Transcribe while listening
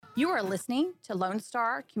You are listening to Lone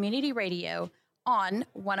Star Community Radio on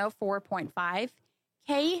 104.5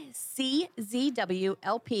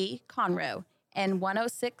 KCZWLP Conroe and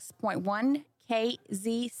 106.1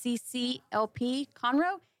 KZCCLP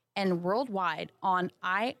Conroe and worldwide on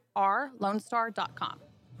irlonestar.com.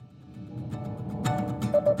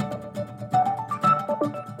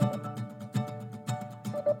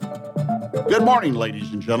 Good morning,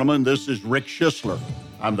 ladies and gentlemen. This is Rick Schisler.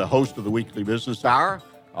 I'm the host of the Weekly Business Hour.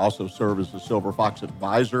 I also serve as the Silver Fox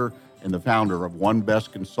Advisor and the founder of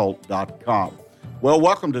OneBestConsult.com. Well,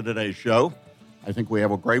 welcome to today's show. I think we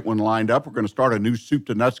have a great one lined up. We're going to start a new soup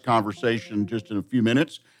to nuts conversation just in a few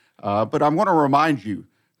minutes. But I want to remind you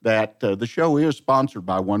that the show is sponsored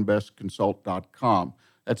by OneBestConsult.com.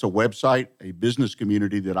 That's a website, a business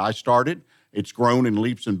community that I started. It's grown in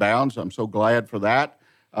leaps and bounds. I'm so glad for that.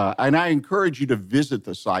 And I encourage you to visit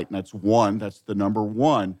the site, and that's the number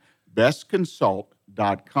one, bestconsult.com.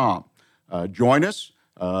 Join us.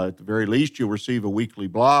 At the very least, you'll receive a weekly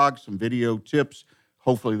blog, some video tips,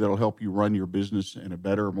 hopefully that'll help you run your business in a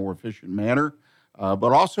better, more efficient manner.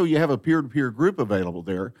 But also you have a peer-to-peer group available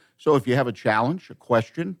there. So if you have a challenge, a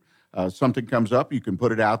question, something comes up, you can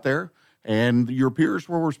put it out there, and your peers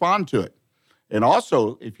will respond to it. And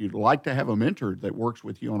also, if you'd like to have a mentor that works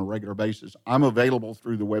with you on a regular basis, I'm available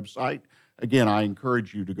through the website. Again, I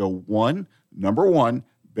encourage you to go number one,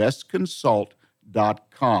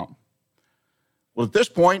 bestconsult.com. Well, at this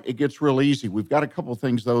point, it gets real easy. We've got a couple of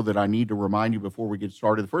things, though, that I need to remind you before we get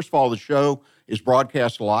started. First of all, the show is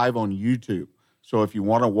broadcast live on YouTube. So if you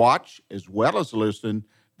want to watch as well as listen,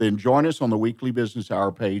 then join us on the Weekly Business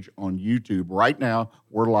Hour page on YouTube. Right now,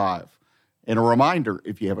 we're live. And a reminder,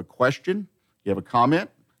 if you have a question, you have a comment,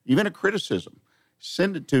 even a criticism,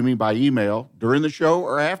 send it to me by email during the show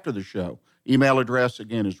or after the show. Email address,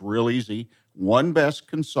 again, is real easy,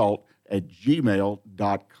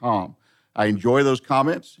 onebestconsult@gmail.com. I enjoy those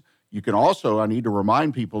comments. You can also, I need to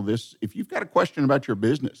remind people this, if you've got a question about your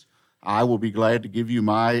business, I will be glad to give you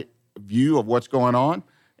my view of what's going on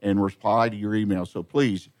and reply to your email. So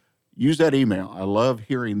please use that email. I love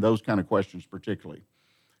hearing those kind of questions particularly.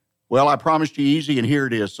 Well, I promised you easy, and here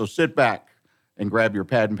it is. So sit back and grab your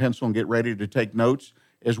pad and pencil and get ready to take notes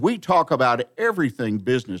as we talk about everything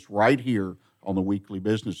business right here on the Weekly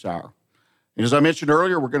Business Hour. And as I mentioned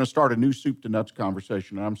earlier, we're going to start a new soup to nuts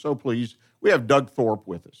conversation, and I'm so pleased. We have Doug Thorpe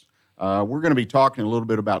with us. We're going to be talking a little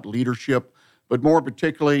bit about leadership, but more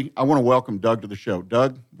particularly, I want to welcome Doug to the show.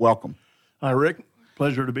 Doug, welcome. Hi, Rick.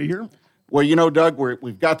 Pleasure to be here. Well, you know, Doug,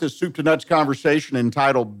 we've got this soup to nuts conversation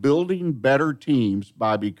entitled Building Better Teams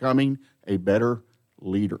by Becoming a Better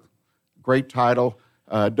Leader. Great title.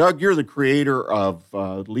 Doug, you're the creator of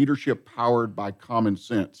Leadership Powered by Common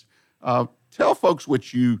Sense. Tell folks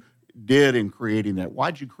what you did in creating that.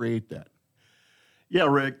 Why'd you create that? Yeah,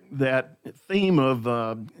 Rick, that theme of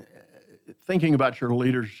thinking about your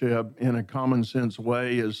leadership in a common sense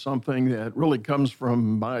way is something that really comes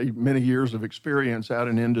from my many years of experience out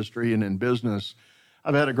in industry and in business.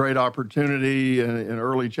 I've had a great opportunity in an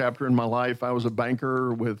early chapter in my life. I was a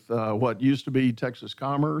banker with what used to be Texas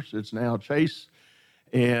Commerce. It's now Chase.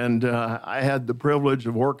 And I had the privilege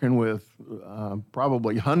of working with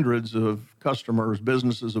probably hundreds of customers,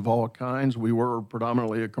 businesses of all kinds. We were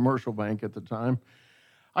predominantly a commercial bank at the time.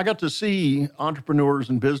 I got to see entrepreneurs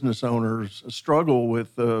and business owners struggle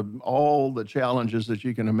with all the challenges that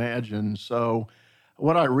you can imagine. So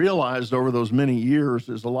what I realized over those many years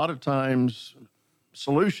is a lot of times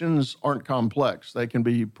solutions aren't complex. They can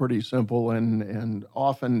be pretty simple and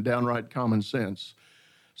often downright common sense.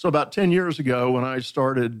 So about 10 years ago, when I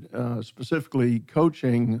started specifically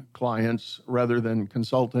coaching clients rather than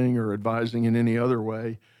consulting or advising in any other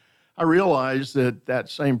way, I realized that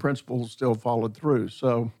same principle still followed through.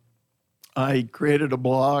 So I created a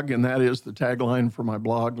blog, and that is the tagline for my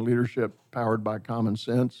blog, Leadership Powered by Common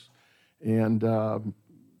Sense, and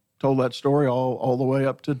told that story all the way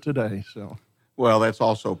up to today. So. Well, that's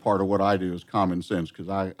also part of what I do is common sense, because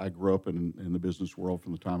I grew up in the business world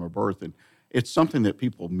from the time of birth, and it's something that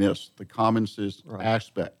people miss, the common sense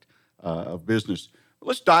aspect of business.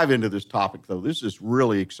 Let's dive into this topic, though. This is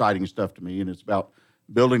really exciting stuff to me, and it's about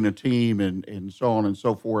building a team and so on and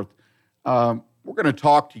so forth. We're going to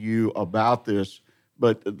talk to you about this,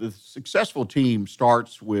 but the successful team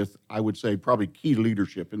starts with, I would say, probably key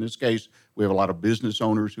leadership. In this case, we have a lot of business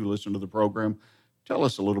owners who listen to the program. Tell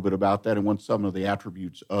us a little bit about that and what some of the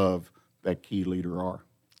attributes of that key leader are.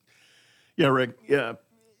 Yeah, Rick. Yeah.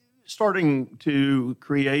 Starting to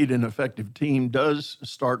create an effective team does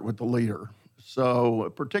start with the leader.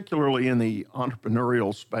 So particularly in the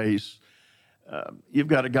entrepreneurial space, you've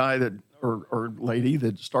got a guy that or lady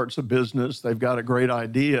that starts a business. They've got a great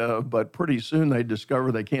idea, but pretty soon they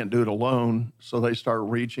discover they can't do it alone. So they start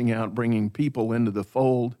reaching out, bringing people into the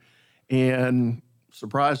fold. And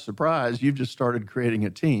surprise, surprise, you've just started creating a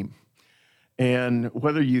team. And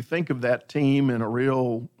whether you think of that team in a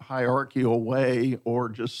real hierarchical way or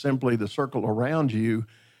just simply the circle around you,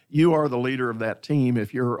 you are the leader of that team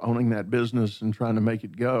if you're owning that business and trying to make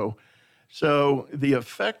it go. So the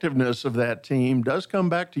effectiveness of that team does come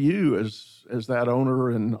back to you as that owner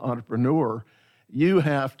and entrepreneur. You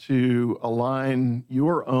have to align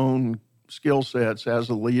your own skill sets as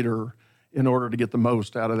a leader in order to get the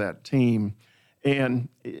most out of that team. And,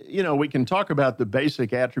 we can talk about the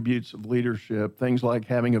basic attributes of leadership, things like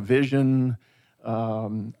having a vision,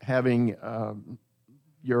 having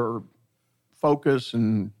your focus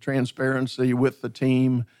and transparency with the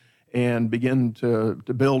team, and begin to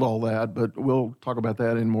build all that. But we'll talk about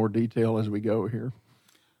that in more detail as we go here.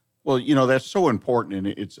 Well, that's so important, and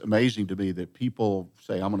it's amazing to me that people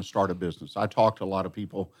say, I'm going to start a business. I talk to a lot of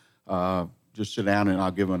people, just sit down and I'll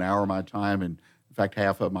give them an hour of my time, and in fact,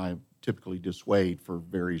 half of my typically dissuade for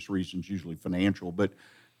various reasons, usually financial, but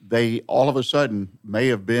they all of a sudden may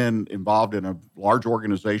have been involved in a large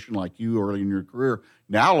organization like you early in your career.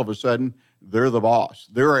 Now, all of a sudden, they're the boss.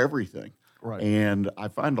 They're everything. Right. And I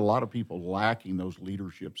find a lot of people lacking those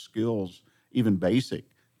leadership skills, even basic,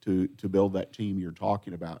 to build that team you're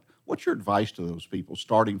talking about. What's your advice to those people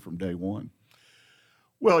starting from day one?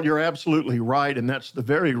 Well, you're absolutely right, and that's the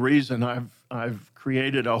very reason I've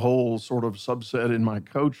created a whole sort of subset in my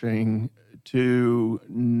coaching to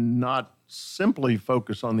not simply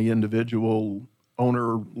focus on the individual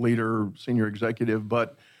owner, leader, senior executive,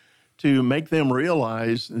 but to make them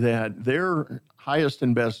realize that their highest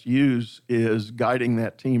and best use is guiding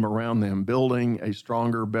that team around them, building a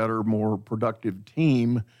stronger, better, more productive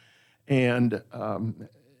team. And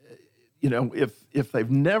if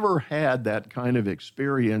they've never had that kind of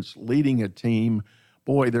experience leading a team,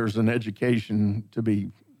 boy, there's an education to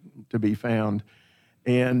be found.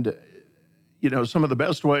 And some of the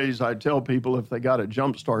best ways I tell people, if they got to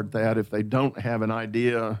jumpstart that, if they don't have an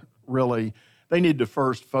idea really, they need to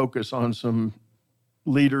first focus on some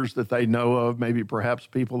leaders that they know of, maybe perhaps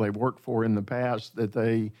people they've worked for in the past that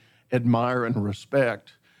they admire and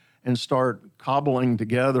respect, and start cobbling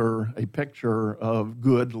together a picture of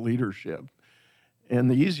good leadership. And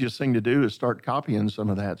the easiest thing to do is start copying some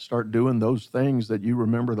of that, start doing those things that you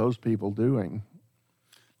remember those people doing.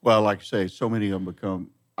 Well, like I say, so many of them become,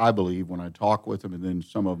 I believe, when I talk with them, and then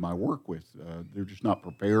some of them I work with, they're just not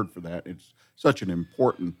prepared for that. It's such an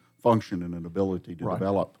important function and an ability to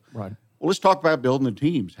develop. Right. Well, let's talk about building the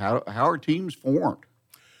teams. How are teams formed?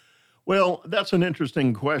 Well, that's an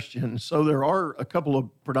interesting question. So there are a couple of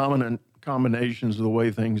predominant combinations of the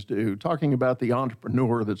way things do. Talking about the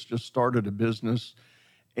entrepreneur that's just started a business,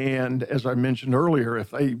 and as I mentioned earlier,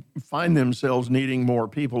 if they find themselves needing more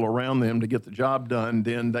people around them to get the job done,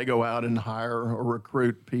 then they go out and hire or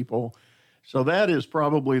recruit people. So that is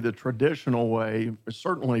probably the traditional way,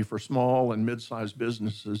 certainly for small and mid-sized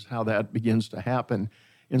businesses, how that begins to happen.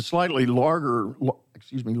 In slightly larger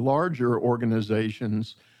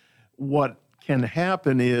organizations, what can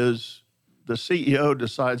happen is the CEO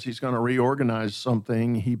decides he's going to reorganize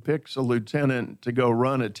something. He picks a lieutenant to go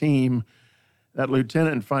run a team. That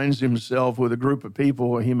lieutenant finds himself with a group of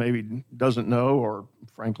people he maybe doesn't know, or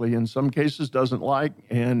frankly, in some cases doesn't like,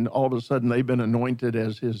 and all of a sudden they've been anointed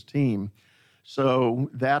as his team. So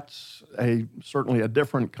that's certainly a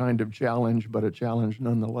different kind of challenge, but a challenge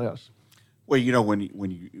nonetheless. Well, when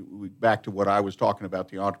you back to what I was talking about,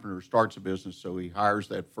 the entrepreneur starts a business, so he hires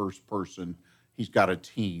that first person. He's got a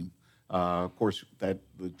team. Of course, that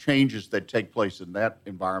the changes that take place in that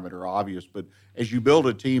environment are obvious. But as you build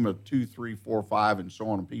a team of 2, 3, 4, 5, and so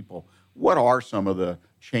on people, what are some of the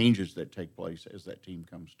changes that take place as that team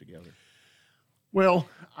comes together? Well,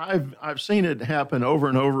 I've seen it happen over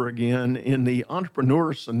and over again. In the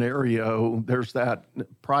entrepreneur scenario, there's that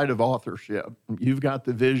pride of authorship. You've got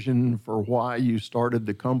the vision for why you started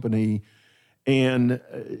the company, and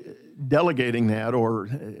delegating that, or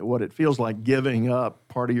what it feels like giving up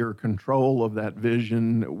part of your control of that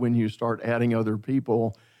vision when you start adding other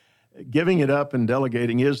people, giving it up and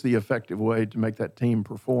delegating is the effective way to make that team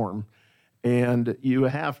perform. And you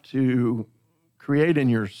have to create in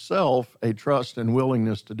yourself a trust and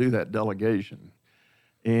willingness to do that delegation.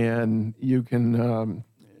 And you can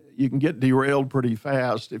get derailed pretty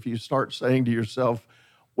fast if you start saying to yourself,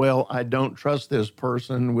 well, I don't trust this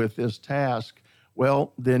person with this task.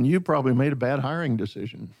 Well, then you probably made a bad hiring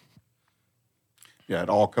decision. Yeah, it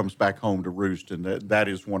all comes back home to roost, and that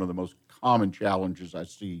is one of the most common challenges I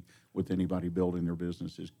see with anybody building their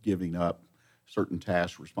business is giving up certain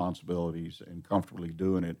tasks, responsibilities, and comfortably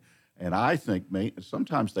doing it. And I think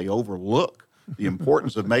sometimes they overlook the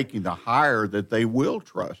importance of making the hire that they will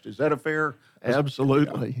trust. Is that a fair?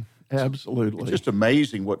 Absolutely. Absolutely. It's just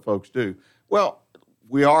amazing what folks do. Well,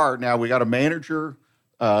 we got a manager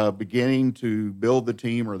beginning to build the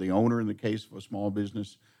team, or the owner in the case of a small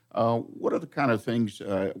business. What are the kind of things,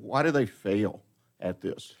 why do they fail at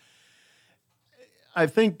this? I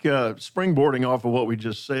think springboarding off of what we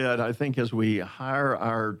just said, I think as we hire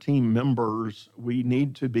our team members, we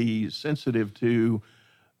need to be sensitive to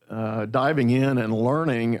diving in and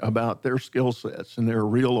learning about their skill sets and their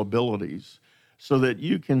real abilities so that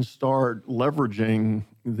you can start leveraging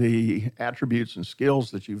the attributes and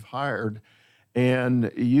skills that you've hired.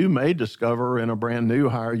 And you may discover in a brand new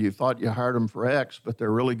hire, you thought you hired them for X, but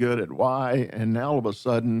they're really good at Y. And now all of a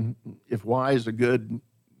sudden, if Y is a good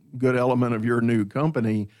element of your new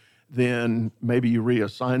company, then maybe you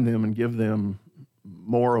reassign them and give them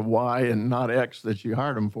more of Y and not X that you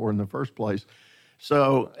hired them for in the first place.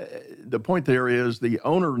 So the point there is the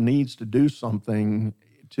owner needs to do something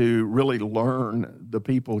to really learn the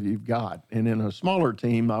people you've got. And in a smaller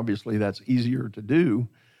team, obviously that's easier to do,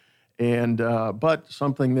 and but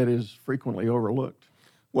something that is frequently overlooked.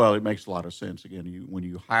 Well, it makes a lot of sense. Again, when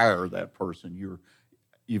you hire that person,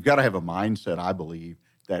 you've got to have a mindset, I believe,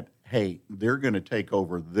 that, hey, they're going to take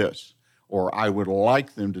over this, or I would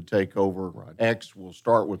like them to take over X. We'll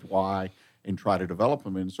start with Y and try to develop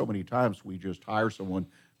them. And so many times we just hire someone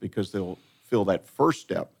because they'll fill that first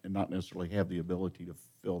step and not necessarily have the ability to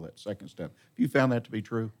fill that second step. Have you found that to be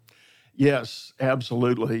true? Yes,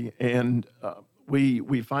 absolutely. And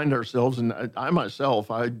we find ourselves, and I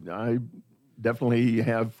myself, I definitely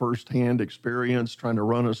have firsthand experience trying to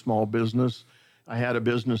run a small business. I had a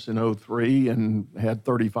business in 2003 and had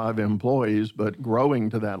 35 employees, but growing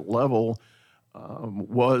to that level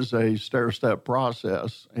was a stair-step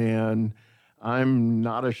process. And I'm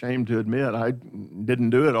not ashamed to admit I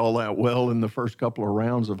didn't do it all that well in the first couple of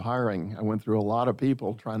rounds of hiring. I went through a lot of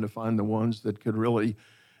people trying to find the ones that could really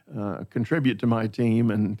contribute to my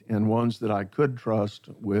team and ones that I could trust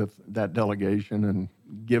with that delegation and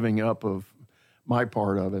giving up of my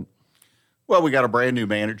part of it. Well, we got a brand new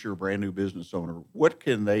manager, a brand new business owner. What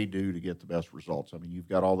can they do to get the best results? I mean, you've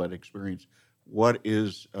got all that experience. What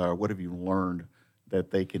have you learned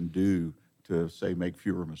that they can do to, say, make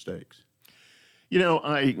fewer mistakes? You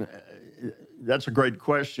know, that's a great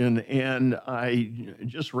question. And I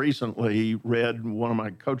just recently read one of my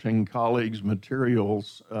coaching colleagues'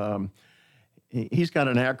 materials. He's got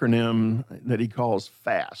an acronym that he calls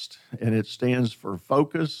FAST, and it stands for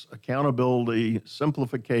Focus, Accountability,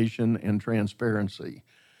 Simplification, and Transparency.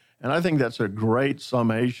 And I think that's a great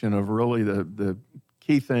summation of really the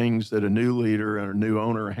key things that a new leader and a new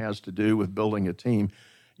owner has to do with building a team.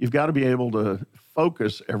 You've got to be able to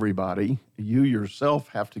focus everybody. You yourself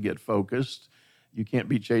have to get focused. You can't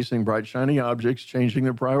be chasing bright, shiny objects, changing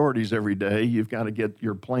their priorities every day. You've got to get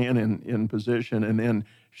your plan in position and then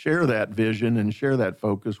share that vision and share that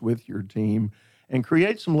focus with your team and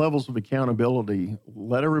create some levels of accountability.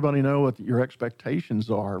 Let everybody know what your expectations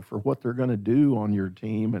are for what they're going to do on your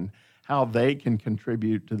team and how they can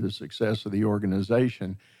contribute to the success of the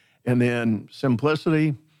organization. And then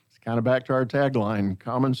simplicity, it's kind of back to our tagline,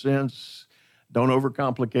 common sense, don't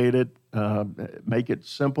overcomplicate it, make it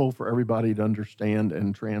simple for everybody to understand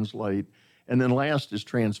and translate. And then last is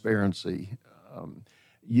transparency.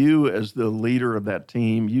 You as the leader of that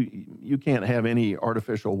team, you can't have any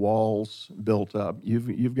artificial walls built up.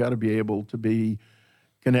 You've got to be able to be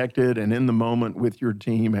connected and in the moment with your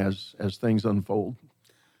team as things unfold.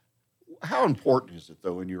 How important is it,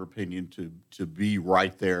 though, in your opinion, to be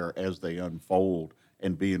right there as they unfold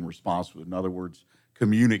and being responsive? In other words,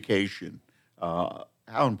 communication.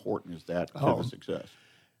 How important is that to the success?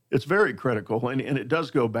 It's very critical, and it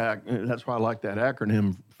does go back. That's why I like that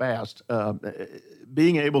acronym, FAST.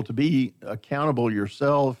 Being able to be accountable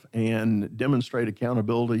yourself and demonstrate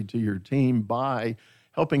accountability to your team by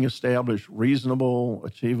helping establish reasonable,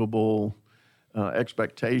 achievable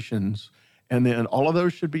expectations. And then all of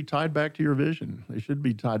those should be tied back to your vision. They should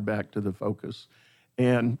be tied back to the focus.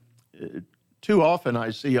 And too often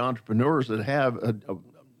I see entrepreneurs that have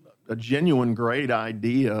a genuine great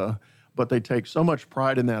idea, but they take so much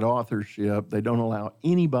pride in that authorship, they don't allow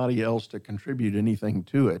anybody else to contribute anything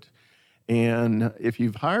to it. And if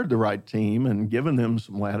you've hired the right team and given them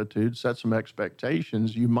some latitude, set some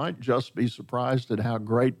expectations, you might just be surprised at how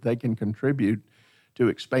great they can contribute to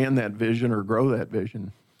expand that vision or grow that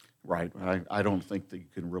vision. Right. I don't think that you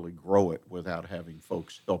can really grow it without having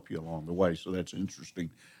folks help you along the way. So that's interesting.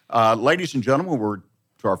 Ladies and gentlemen, we're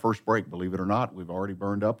to our first break. Believe it or not, we've already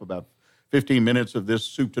burned up about 15 minutes of this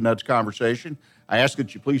soup to nuts conversation. I ask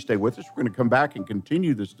that you please stay with us. We're going to come back and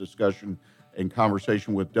continue this discussion and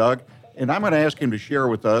conversation with Doug. And I'm going to ask him to share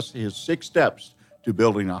with us his 6 steps to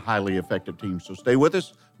building a highly effective team. So stay with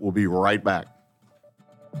us. We'll be right back.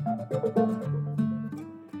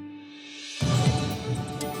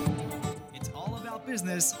 It's all about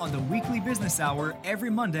business on the Weekly Business Hour every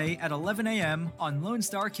Monday at 11 a.m. on Lone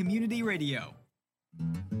Star Community Radio.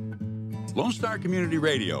 Lone Star Community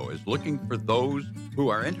Radio is looking for those who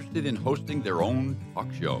are interested in hosting their own talk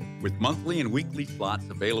show with monthly and weekly slots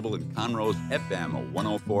available in Conroe's FM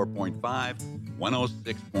 104.5,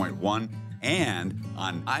 106.1, and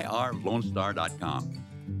on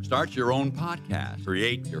irlonestar.com. Start your own podcast,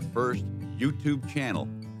 create your first YouTube channel,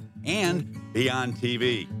 and be on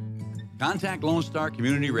TV. Contact Lone Star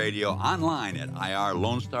Community Radio online at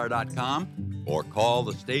irlonestar.com or call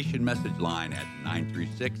the station message line at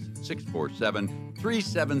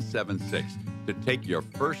 936-647-3776 to take your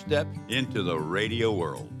first step into the radio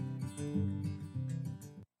world.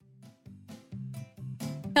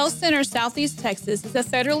 Health Center Southeast Texas is a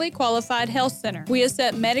federally qualified health center. We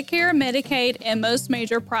accept Medicare, Medicaid, and most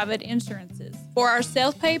major private insurances. For our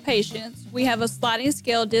self-pay patients, we have a sliding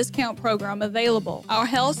scale discount program available. Our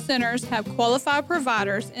health centers have qualified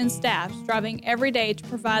providers and staff striving every day to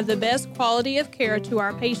provide the best quality of care to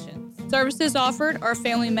our patients. Services offered are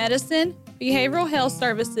family medicine, behavioral health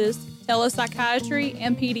services, telepsychiatry,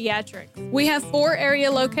 and pediatrics. We have 4 area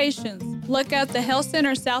locations. Look up the Health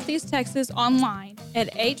Center Southeast Texas online at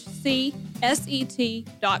hcset.com.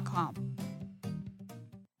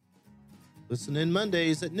 Listen in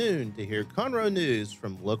Mondays at noon to hear Conroe news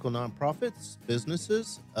from local nonprofits,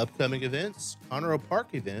 businesses, upcoming events, Conroe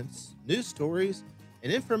Park events, news stories,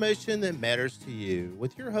 and information that matters to you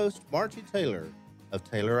with your host, Margie Taylor of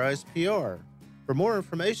Taylorized PR. For more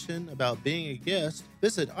information about being a guest,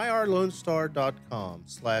 visit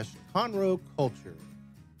irlonestar.com/Conroe Culture.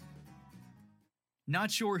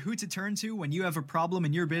 Not sure who to turn to when you have a problem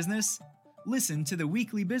in your business? Listen to the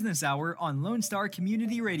Weekly Business Hour on Lone Star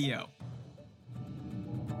Community Radio.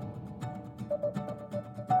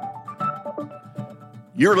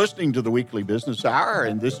 You're listening to the Weekly Business Hour,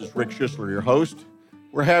 and this is Rick Schisler, your host.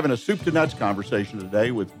 We're having a soup to nuts conversation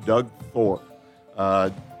today with Doug Thorpe.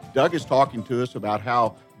 Doug is talking to us about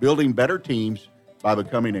how building better teams by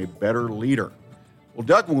becoming a better leader. Well,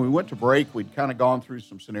 Doug, when we went to break, we'd kind of gone through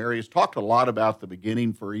some scenarios, talked a lot about the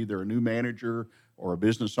beginning for either a new manager or a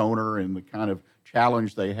business owner and the kind of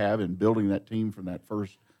challenge they have in building that team from that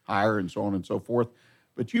first hire and so on and so forth.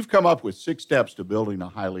 But you've come up with 6 steps to building a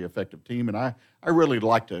highly effective team, and I really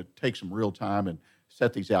like to take some real time and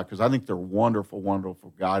set these out because I think they're wonderful,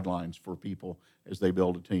 wonderful guidelines for people as they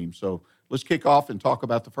build a team. So let's kick off and talk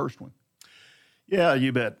about the first one. Yeah,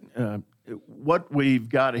 you bet. What we've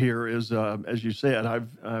got here is, as you said,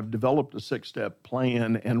 I've developed a 6-step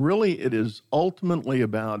plan, and really it is ultimately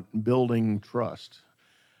about building trust.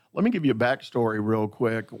 Let me give you a backstory real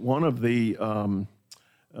quick. One of the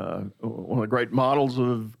great models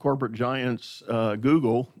of corporate giants,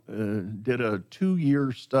 Google, did a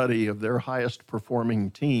 2-year study of their highest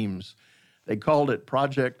performing teams. They called it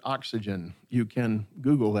Project Oxygen. You can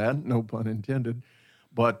Google that, no pun intended.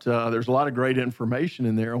 But there's a lot of great information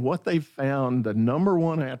in there. What they found, the number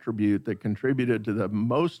one attribute that contributed to the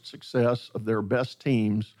most success of their best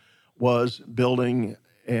teams was building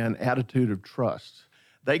an attitude of trust.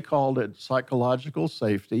 They called it psychological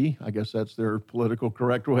safety. I guess that's their political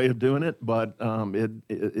correct way of doing it. But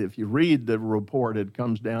if you read the report, it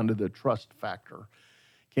comes down to the trust factor.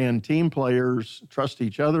 Can team players trust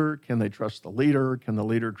each other? Can they trust the leader? Can the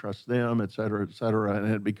leader trust them, et cetera, et cetera?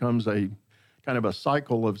 And it becomes a kind of a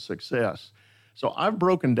cycle of success. So I've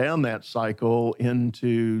broken down that cycle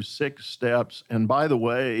into 6 steps. And by the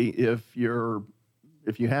way, if you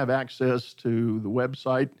have access to the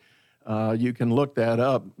website, you can look that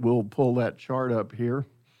up. We'll pull that chart up here,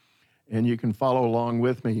 and you can follow along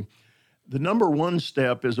with me. The number 1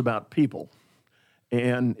 step is about people.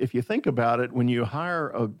 And if you think about it, when you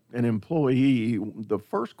hire an employee, the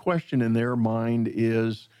first question in their mind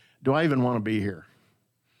is, do I even want to be here?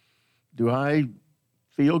 Do I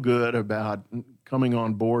feel good about coming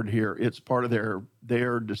on board here? It's part of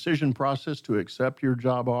their decision process to accept your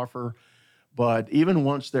job offer. But even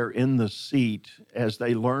once they're in the seat, as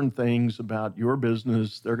they learn things about your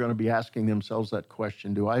business, they're going to be asking themselves that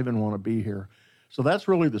question, do I even want to be here? So that's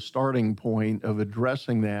really the starting point of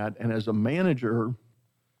addressing that. And as a manager,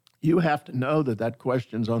 you have to know that that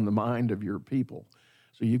question's on the mind of your people.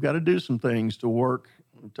 So you've got to do some things to work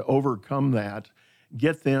to overcome that,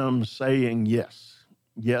 get them saying, yes,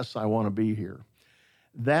 I want to be here.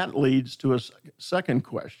 That leads to a second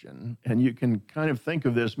question, and you can kind of think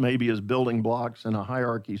of this maybe as building blocks in a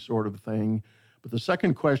hierarchy sort of thing. But the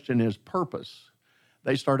second question is purpose.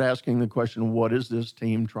 They start asking the question, what is this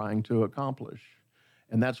team trying to accomplish?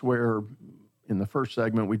 And that's where, in the first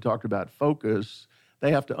segment, we talked about focus.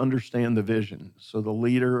 They have to understand the vision. So the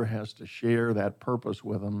leader has to share that purpose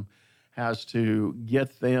with them, has to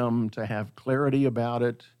get them to have clarity about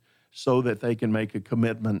it so that they can make a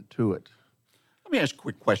commitment to it. Let me ask a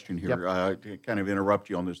quick question here, to kind of interrupt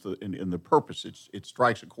you on this. In the purpose, it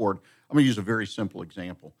strikes a chord. I'm going to use a very simple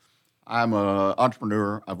example. I'm an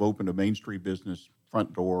entrepreneur. I've opened a Main Street business,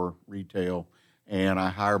 front door, retail, and I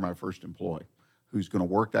hire my first employee who's going to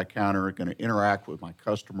work that counter, going to interact with my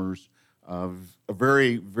customers. A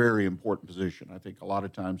very, very important position. I think a lot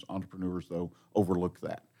of times entrepreneurs, though, overlook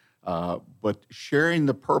that. But sharing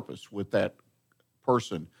the purpose with that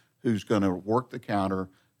person who's going to work the counter,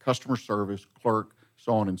 customer service, clerk,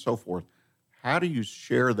 so on and so forth, how do you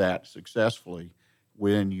share that successfully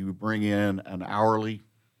when you bring in an hourly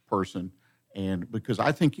person? And because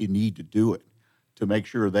I think you need to do it to make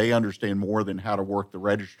sure they understand more than how to work the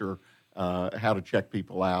register, how to check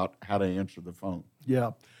people out, how to answer the phone.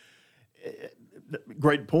 Yeah.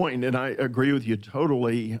 Great point, and I agree with you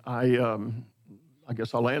totally. I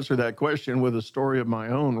guess I'll answer that question with a story of my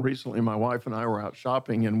own. Recently, my wife and I were out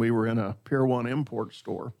shopping, and we were in a Pier 1 import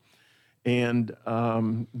store. And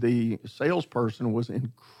the salesperson was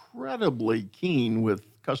incredibly keen with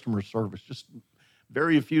customer service, just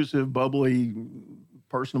very effusive, bubbly,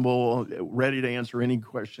 personable, ready to answer any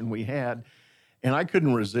question we had. And I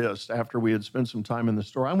couldn't resist. After we had spent some time in the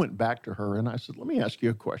store, I went back to her and I said, let me ask you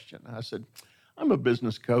a question. I said, I'm a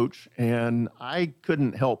business coach, and I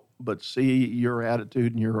couldn't help but see your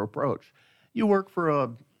attitude and your approach. You work for a,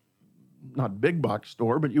 not big box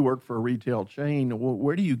store, but you work for a retail chain.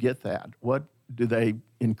 Where do you get that? What do they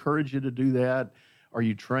encourage you to do that? Are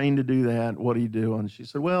you trained to do that? What do you do? And she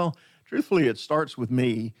said, well, truthfully, it starts with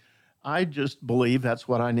me. I just believe that's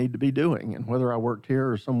what I need to be doing. And whether I worked here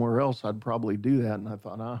or somewhere else, I'd probably do that. And I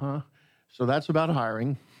thought, So that's about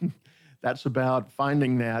hiring. That's about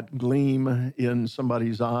finding that gleam in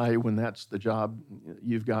somebody's eye when that's the job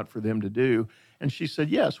you've got for them to do. And she said,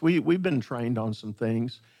 yes, we've been trained on some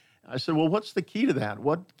things. I said, well, what's the key to that?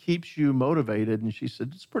 What keeps you motivated? And she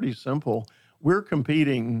said, it's pretty simple. We're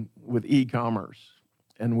competing with e-commerce,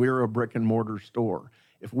 and we're a brick and mortar store.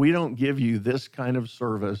 If we don't give you this kind of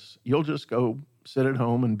service, you'll just go sit at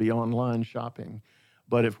home and be online shopping.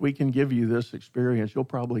 But if we can give you this experience, you'll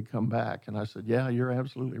probably come back. And I said, yeah, you're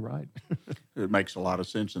absolutely right. It makes a lot of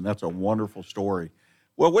sense, and that's a wonderful story.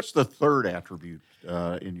 Well, what's the third attribute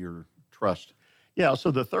in your trust? Yeah,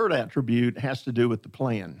 so the third attribute has to do with the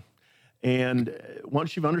plan. And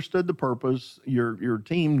once you've understood the purpose, your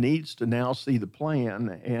team needs to now see the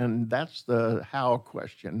plan, and that's the how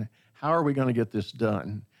question. How are we going to get this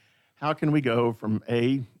done? How can we go from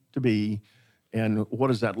A to B, and what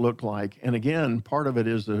does that look like? And again, part of it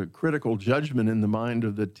is a critical judgment in the mind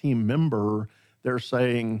of the team member. They're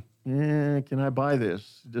saying, can I buy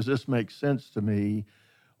this? Does this make sense to me?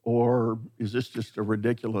 Or is this just a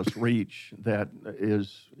ridiculous reach that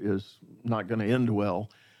is not going to end well?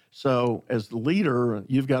 So as the leader,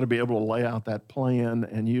 you've got to be able to lay out that plan,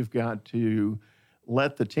 and you've got to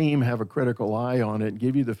let the team have a critical eye on it,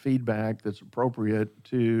 give you the feedback that's appropriate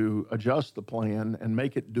to adjust the plan and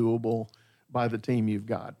make it doable by the team you've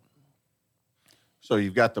got. So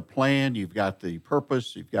you've got the plan, you've got the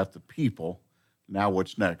purpose, you've got the people. Now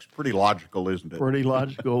what's next? Pretty logical, isn't it? Pretty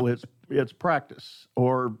logical. It's practice.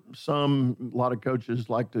 Or a lot of coaches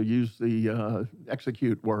like to use the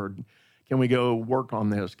execute word. Can we go work on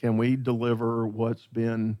this? Can we deliver what's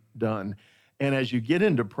been done? And as you get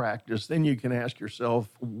into practice, then you can ask yourself,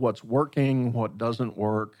 what's working, what doesn't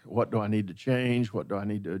work, what do I need to change, what do I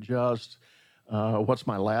need to adjust, what's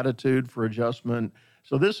my latitude for adjustment?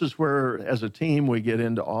 So this is where, as a team, we get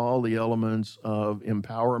into all the elements of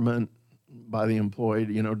empowerment by the employee.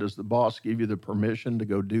 Does the boss give you the permission to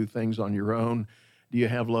go do things on your own? Do you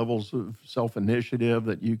have levels of self-initiative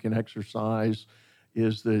that you can exercise?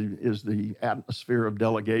 Is the atmosphere of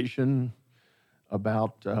delegation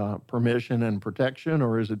about permission and protection,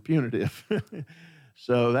 or is it punitive?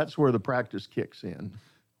 So that's where the practice kicks in.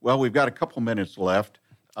 Well, we've got a couple minutes left.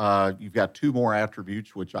 You've got two more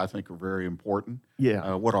attributes, which I think are very important.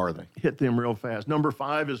 Yeah. What are they? Hit them real fast. Number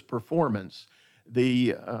 5 is performance.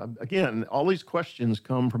 Again, all these questions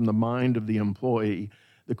come from the mind of the employee.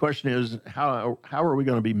 The question is, how are we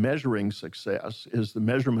going to be measuring success? Is the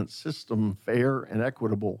measurement system fair and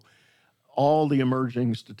equitable? all the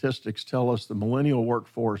emerging statistics tell us the millennial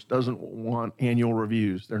workforce doesn't want annual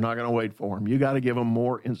reviews. They're not going to wait for them. You got to give them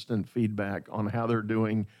more instant feedback on how they're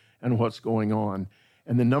doing and what's going on.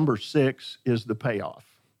 And then number 6 is the payoff.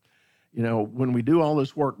 You know, when we do all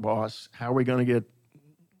this work, boss, how are we going to get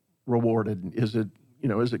rewarded? Is it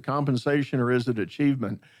compensation or is it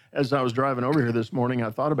achievement? As I was driving over here this morning, I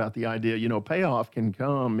thought about the idea, payoff can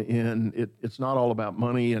come in, it's not all about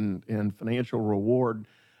money and financial reward.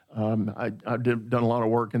 I've done a lot of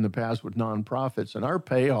work in the past with nonprofits, and our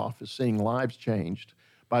payoff is seeing lives changed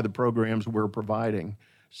by the programs we're providing.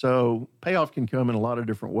 So payoff can come in a lot of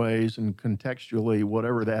different ways, and contextually,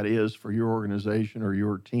 whatever that is for your organization or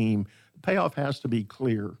your team, the payoff has to be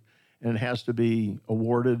clear, and it has to be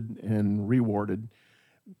awarded and rewarded.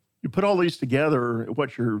 You put all these together,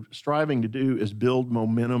 what you're striving to do is build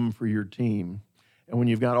momentum for your team. And when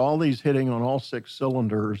you've got all these hitting on all 6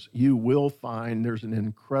 cylinders, you will find there's an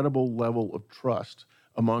incredible level of trust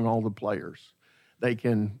among all the players. They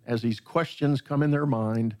can, as these questions come in their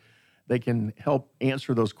mind, they can help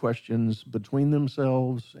answer those questions between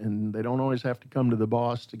themselves, and they don't always have to come to the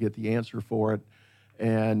boss to get the answer for it.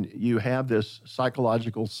 And you have this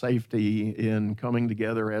psychological safety in coming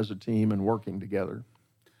together as a team and working together.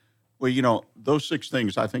 Well, those 6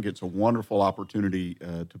 things, I think it's a wonderful opportunity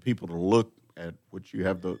to people to look at which you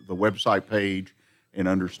have the website page and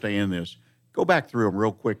understand this. Go back through them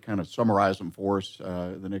real quick, kind of summarize them for us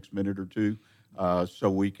the next minute or two, so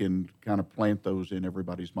we can kind of plant those in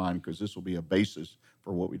everybody's mind, because this will be a basis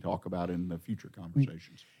for what we talk about in the future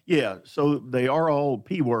conversations. Yeah, so they are all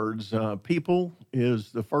P words. People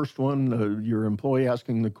is the first one, your employee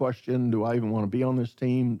asking the question, do I even want to be on this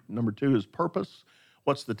team? Number 2 is purpose.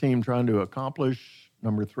 What's the team trying to accomplish?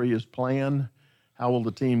 Number 3 is plan. How will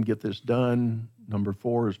the team get this done? Number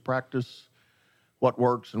 4 is practice. What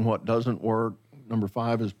works and what doesn't work? Number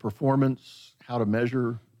 5 is performance, how to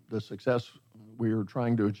measure the success we are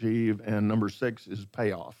trying to achieve. And number 6 is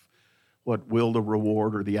payoff. What will the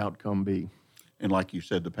reward or the outcome be? And like you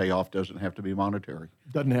said, the payoff doesn't have to be monetary.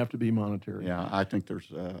 Doesn't have to be monetary. Yeah, I think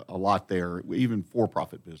there's a lot there, even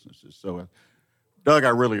for-profit businesses. So, Doug, I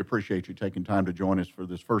really appreciate you taking time to join us for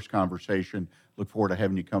this first conversation. Look forward to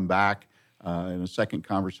having you come back in a second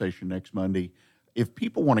conversation next Monday. If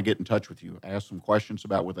people want to get in touch with you, ask some questions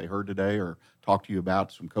about what they heard today, or talk to you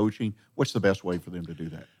about some coaching, what's the best way for them to do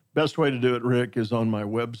that? Best way to do it, Rick, is on my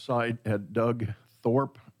website at Doug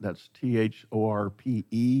Thorpe. That's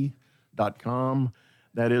THORPE.com.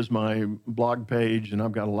 That is my blog page, and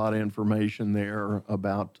I've got a lot of information there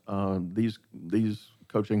about these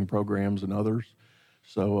coaching programs and others.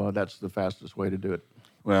 So that's the fastest way to do it.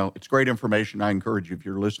 Well, it's great information. I encourage you, if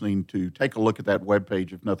you're listening, to take a look at that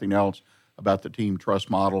webpage, if nothing else, about the Team Trust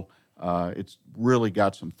model. It's really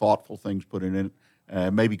got some thoughtful things put in it.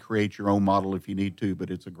 Maybe create your own model if you need to, but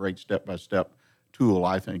it's a great step-by-step tool,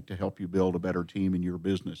 I think, to help you build a better team in your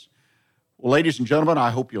business. Well, ladies and gentlemen, I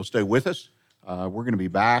hope you'll stay with us. We're going to be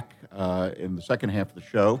back in the second half of the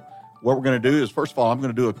show. What we're going to do is, first of all, I'm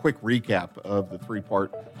going to do a quick recap of the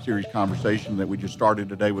 3-part series conversation that we just started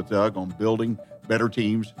today with Doug on building better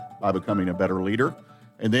teams by becoming a better leader.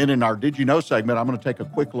 And then in our Did You Know segment, I'm going to take a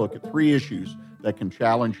quick look at 3 issues that can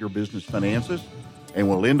challenge your business finances. And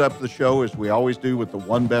we'll end up the show, as we always do, with the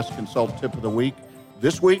One Best Consult Tip of the Week.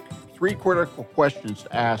 This week, 3 critical questions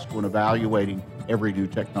to ask when evaluating every new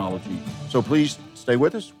technology. So please stay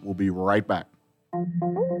with us. We'll be right back.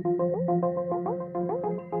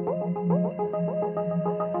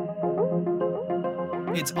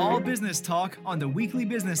 It's all business talk on the Weekly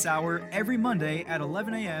Business Hour every Monday at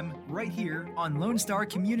 11 a.m. right here on Lone Star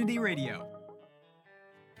Community Radio.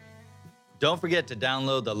 Don't forget to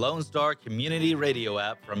download the Lone Star Community Radio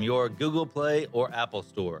app from your Google Play or Apple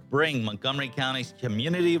Store. Bring Montgomery County's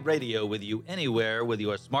community radio with you anywhere with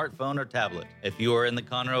your smartphone or tablet. If you are in the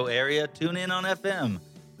Conroe area, tune in on FM.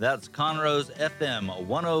 That's Conroe's FM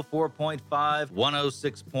 104.5,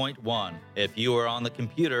 106.1. If you are on the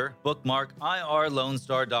computer, bookmark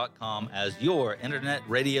irlonestar.com as your internet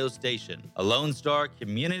radio station. A Lone Star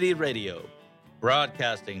Community Radio,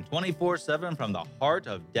 broadcasting 24/7 from the heart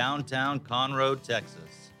of downtown Conroe,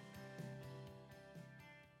 Texas.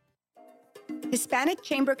 Hispanic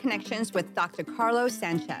Chamber Connections with Dr. Carlos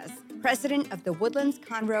Sanchez, President of the Woodlands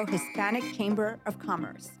Conroe Hispanic Chamber of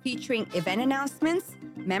Commerce, featuring event announcements,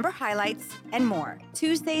 member highlights, and more.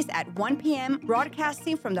 Tuesdays at 1 p.m.,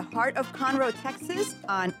 broadcasting from the heart of Conroe, Texas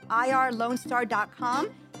on irlonestar.com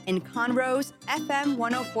and Conroe's FM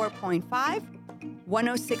 104.5,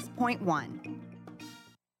 106.1.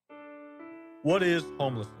 What is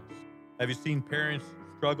homelessness? Have you seen parents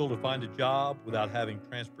struggle to find a job without having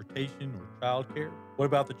transportation or childcare? What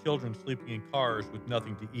about the children sleeping in cars with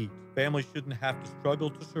nothing to eat? Families shouldn't have to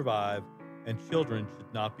struggle to survive, and children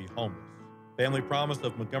should not be homeless. Family Promise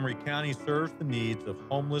of Montgomery County serves the needs of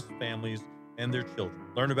homeless families and their children.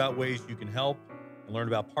 Learn about ways you can help and learn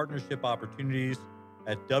about partnership opportunities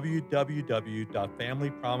at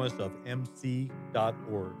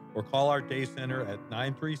www.familypromiseofmc.org or call our day center at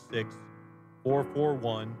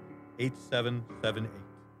 936-441-8778.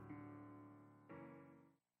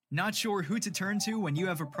 Not sure who to turn to when you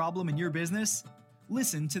have a problem in your business?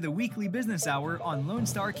 Listen to the Weekly Business Hour on Lone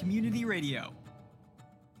Star Community Radio.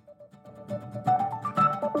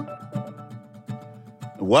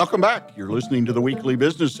 Welcome back. You're listening to the Weekly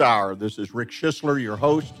Business Hour. This is Rick Schisler, your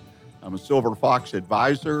host. I'm a Silver Fox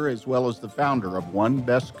advisor as well as the founder of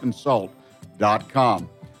OneBestConsult.com.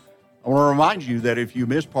 I want to remind you that if you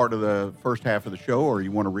missed part of the first half of the show or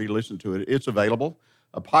you want to re-listen to it, it's available.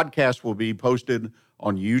 A podcast will be posted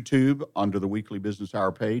on YouTube under the Weekly Business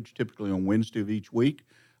Hour page, typically on Wednesday of each week,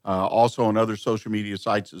 also on other social media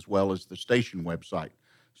sites as well as the station website.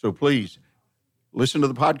 So please listen to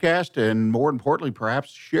the podcast and, more importantly, perhaps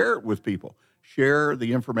share it with people. Share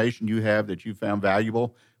the information you have that you found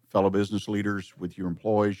valuable, fellow business leaders, with your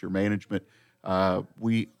employees, your management.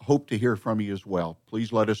 We hope to hear from you as well.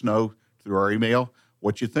 Please let us know through our email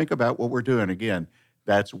what you think about what we're doing. Again,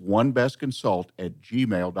 that's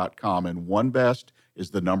onebestconsult@gmail.com, and OneBest is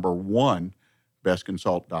the number 1,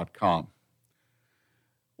 bestconsult.com.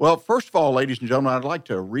 Well, first of all, ladies and gentlemen, I'd like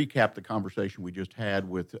to recap the conversation we just had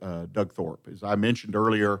with Doug Thorpe. As I mentioned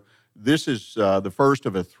earlier, this is the first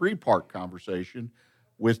of a 3-part conversation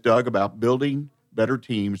with Doug about building better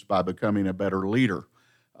teams by becoming a better leader.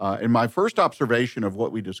 In my first observation of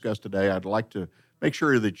what we discussed today, I'd like to make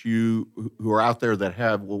sure that you who are out there that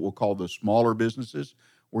have what we'll call the smaller businesses,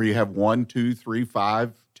 where you have 1, 2, 3,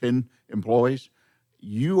 5, 10 employees,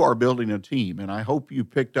 you are building a team. And I hope you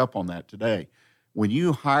picked up on that today. When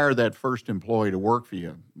you hire that first employee to work for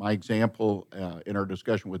you, my example in our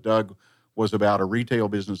discussion with Doug was about a retail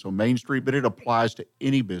business on Main Street, but it applies to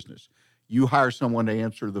any business. You hire someone to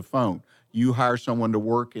answer the phone. You hire someone to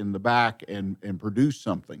work in the back and produce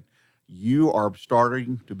something. You are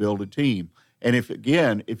starting to build a team. And if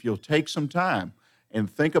you'll take some time and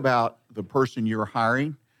think about the person you're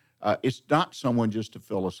hiring, it's not someone just to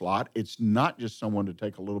fill a slot. It's not just someone to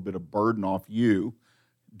take a little bit of burden off you,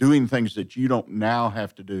 doing things that you don't now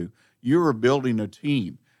have to do. You are building a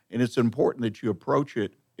team, and it's important that you approach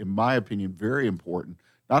it, in my opinion, very important,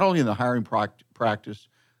 not only in the hiring practice,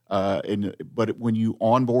 but when you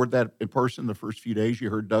onboard that person the first few days.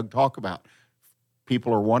 You heard Doug talk about,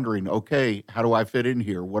 people are wondering, okay, how do I fit in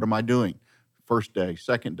here? What am I doing? First day,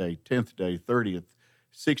 second day, 10th day, 30th,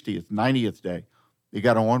 60th, 90th day. You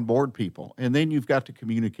got to onboard people, and then you've got to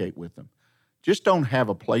communicate with them. Just don't have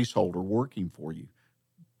a placeholder working for you.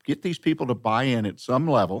 Get these people to buy in at some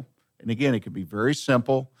level. And again, it can be very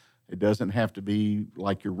simple. It doesn't have to be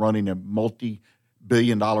like you're running a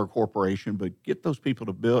multi-billion-dollar corporation, but get those people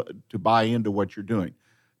to buy into what you're doing.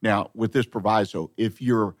 Now, with this proviso, if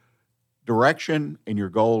your direction and your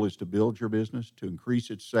goal is to build your business, to increase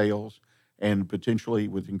its sales, and potentially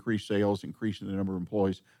with increased sales, increasing the number of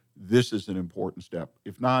employees, this is an important step.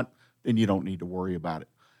 If not, then you don't need to worry about it.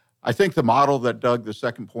 I think the model that Doug, the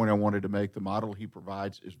second point I wanted to make, the model he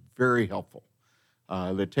provides is very helpful.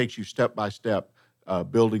 That takes you step by step,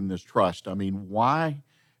 building this trust. I mean, why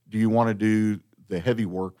do you want to do the heavy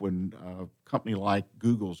work when a company like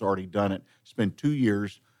Google's already done it, spent 2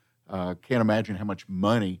 years, can't imagine how much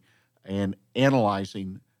money, and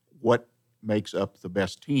analyzing what makes up the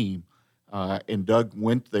best team. And Doug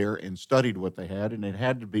went there and studied what they had, and it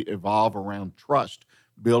had to evolve around trust,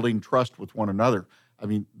 building trust with one another. I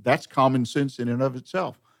mean, that's common sense in and of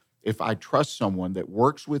itself. If I trust someone that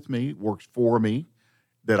works with me, works for me,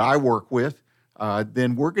 that I work with,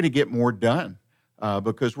 then we're going to get more done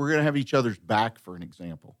because we're going to have each other's back, for an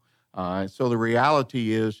example. So the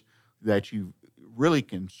reality is that you really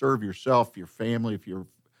can serve yourself, your family, if you're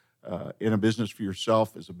in a business for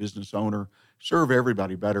yourself as a business owner, serve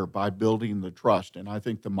everybody better by building the trust. And I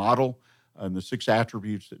think the model and the 6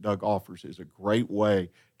 attributes that Doug offers is a great way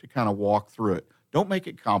to kind of walk through it. Don't make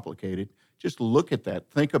it complicated. Just look at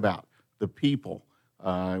that. Think about the people,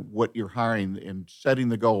 what you're hiring, and setting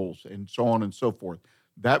the goals, and so on and so forth.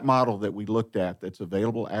 That model that we looked at that's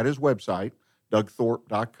available at his website,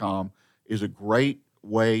 dougthorpe.com, is a great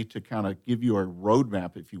way to kind of give you a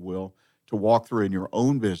roadmap, if you will, to walk through in your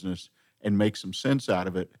own business and make some sense out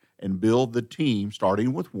of it and build the team,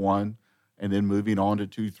 starting with 1 and then moving on to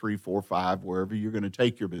 2, 3, 4, 5, wherever you're going to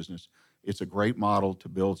take your business. It's a great model to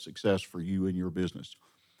build success for you and your business.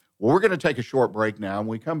 Well, we're going to take a short break now. When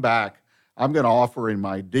we come back, I'm going to offer in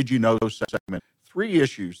my Did You Know segment 3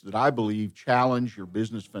 issues that I believe challenge your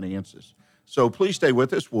business finances. So please stay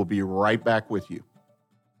with us. We'll be right back with you.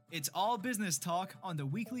 It's all business talk on the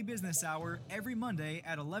Weekly Business Hour every Monday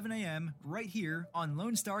at 11 a.m. right here on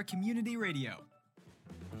Lone Star Community Radio.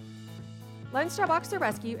 Lone Star Boxer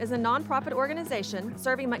Rescue is a nonprofit organization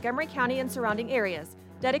serving Montgomery County and surrounding areas,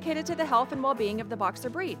 dedicated to the health and well-being of the boxer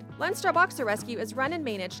breed. Lone Star Boxer Rescue is run and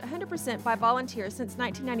managed 100% by volunteers since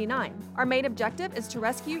 1999. Our main objective is to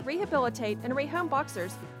rescue, rehabilitate, and rehome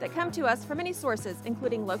boxers that come to us from many sources,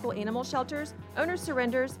 including local animal shelters, owner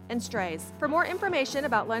surrenders, and strays. For more information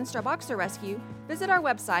about Lone Star Boxer Rescue, visit our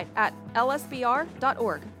website at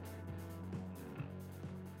lsbr.org.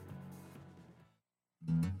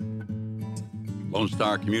 Lone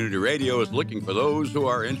Star Community Radio is looking for those who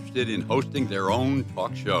are interested in hosting their own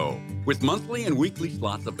talk show. With monthly and weekly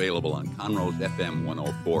slots available on Conroe's FM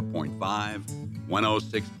 104.5,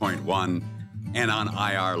 106.1, and on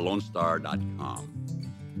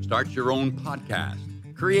irlonestar.com. Start your own podcast,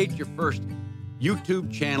 create your first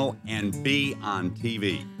YouTube channel, and be on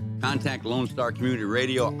TV. Contact Lone Star Community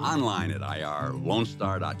Radio online at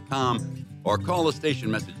irlonestar.com or call the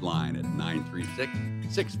station message line at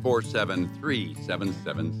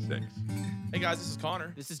 936-647-3776. Hey guys, this is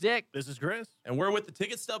Connor. This is Dick. This is Chris. And we're with the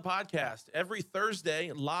Ticket Stub Podcast every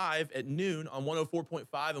Thursday live at noon on 104.5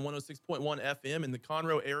 and 106.1 FM in the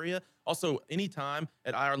Conroe area. Also, anytime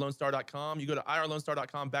at irlonestar.com. You go to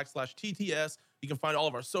irlonestar.com/TTS. You can find all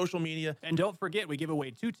of our social media. And don't forget, we give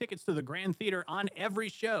away 2 tickets to the Grand Theater on every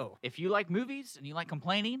show. If you like movies and you like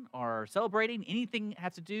complaining or celebrating anything that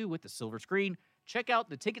has to do with the silver screen, check out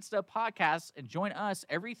the Ticket Stub Podcast and join us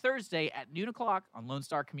every Thursday at noon o'clock on Lone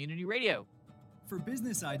Star Community Radio. For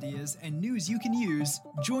business ideas and news you can use,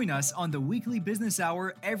 join us on the Weekly Business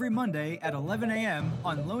Hour every Monday at 11 a.m.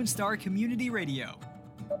 on Lone Star Community Radio.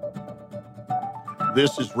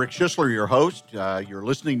 This is Rick Schisler, your host. You're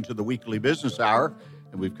listening to the Weekly Business Hour,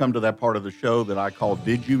 and we've come to that part of the show that I call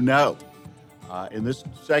Did You Know? In this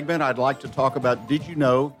segment, I'd like to talk about Did You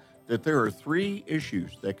Know that there are 3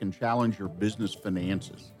 issues that can challenge your business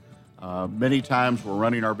finances. Many times we're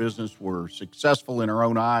running our business, we're successful in our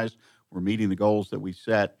own eyes, we're meeting the goals that we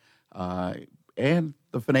set, and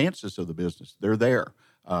the finances of the business, they're there,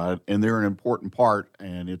 and they're an important part,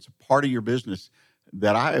 and it's a part of your business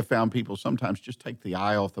that I have found people sometimes just take the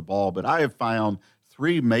eye off the ball. But I have found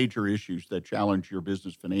 3 major issues that challenge your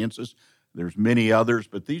business finances. There's many others,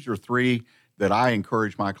 but these are 3 that I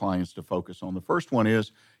encourage my clients to focus on. The first one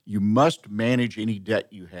is you must manage any debt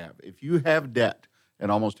you have. If you have debt, and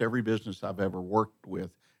almost every business I've ever worked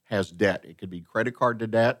with has debt. It could be credit card to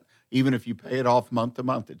debt. Even if you pay it off month to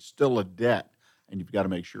month, it's still a debt, and you've got to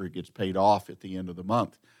make sure it gets paid off at the end of the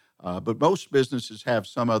month. But most businesses have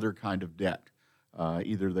some other kind of debt.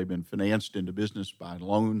 Either they've been financed into business by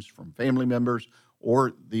loans from family members,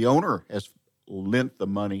 or the owner has lent the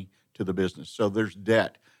money to the business. So there's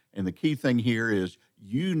debt. And the key thing here is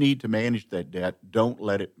you need to manage that debt. Don't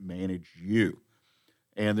let it manage you.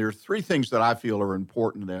 And there are 3 things that I feel are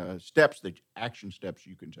important action steps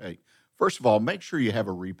you can take. First of all, make sure you have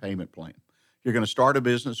a repayment plan. You're going to start a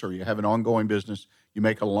business or you have an ongoing business, you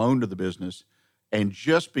make a loan to the business. And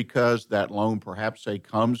just because that loan perhaps, say,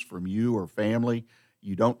 comes from you or family,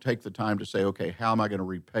 you don't take the time to say, okay, how am I going to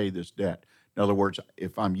repay this debt? In other words,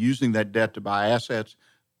 if I'm using that debt to buy assets,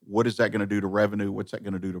 what is that going to do to revenue? What's that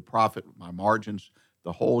going to do to profit, my margins,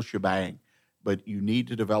 the whole shebang? But you need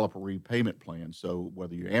to develop a repayment plan. So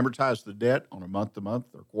whether you amortize the debt on a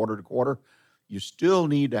month-to-month or quarter-to-quarter, you still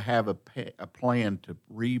need to have a plan to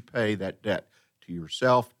repay that debt to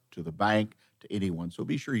yourself, to the bank, to anyone. So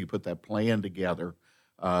be sure you put that plan together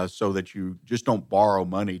so that you just don't borrow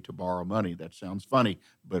money to borrow money. That sounds funny,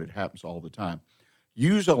 but it happens all the time.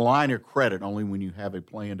 Use a line of credit only when you have a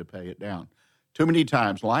plan to pay it down. Too many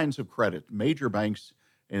times, lines of credit, major banks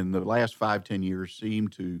in the last 5-10 years seem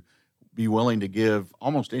to be willing to give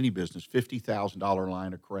almost any business $50,000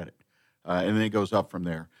 line of credit, and then it goes up from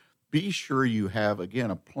there. Be sure you have,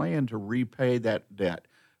 again, a plan to repay that debt.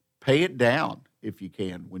 Pay it down if you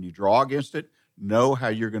can. When you draw against it, know how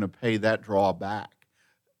you're going to pay that draw back.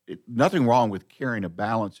 Nothing wrong with carrying a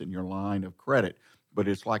balance in your line of credit, but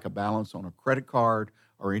it's like a balance on a credit card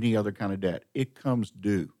or any other kind of debt. It comes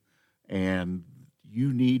due, and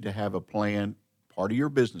you need to have a plan. Part of your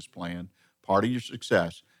business plan, part of your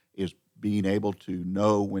success is being able to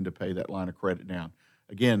know when to pay that line of credit down.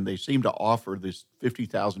 Again, they seem to offer this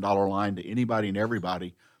 $50,000 line to anybody and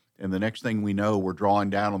everybody, and the next thing we know, we're drawing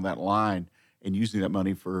down on that line and using that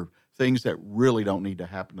money for things that really don't need to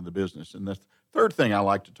happen in the business. And the third thing I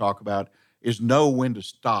like to talk about is know when to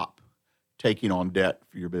stop taking on debt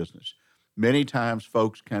for your business. Many times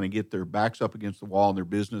folks kind of get their backs up against the wall in their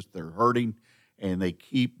business, they're hurting, and they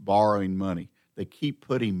keep borrowing money. They keep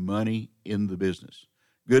putting money in the business.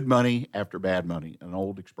 Good money after bad money, an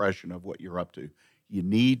old expression of what you're up to. You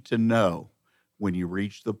need to know when you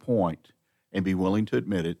reach the point and be willing to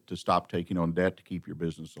admit it to stop taking on debt to keep your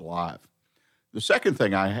business alive. The second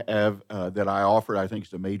thing I have that I offer, I think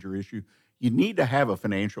is a major issue, you need to have a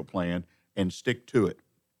financial plan and stick to it.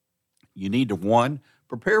 You need to, one,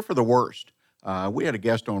 prepare for the worst. We had a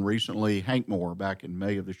guest on recently, Hank Moore, back in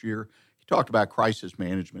May of this year. He talked about crisis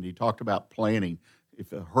management. He talked about planning.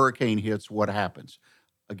 If a hurricane hits, what happens?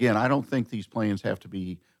 Again, I don't think these plans have to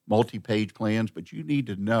be multi-page plans, but you need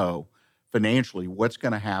to know financially what's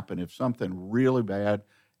going to happen if something really bad,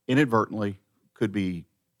 inadvertently, could be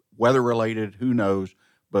weather-related, who knows,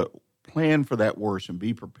 but plan for that worst and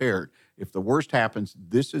be prepared. If the worst happens,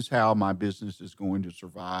 this is how my business is going to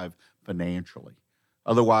survive financially.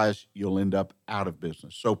 Otherwise, you'll end up out of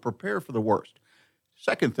business. So prepare for the worst.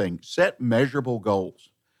 Second thing, set measurable goals.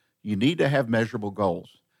 You need to have measurable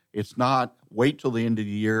goals. It's not wait till the end of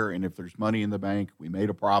the year, and if there's money in the bank, we made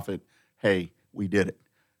a profit, hey, we did it.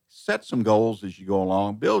 Set some goals as you go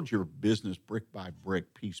along. Build your business brick by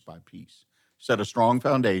brick, piece by piece. Set a strong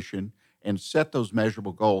foundation and set those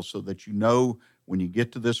measurable goals so that you know when you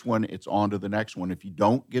get to this one, it's on to the next one. If you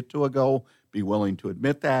don't get to a goal, be willing to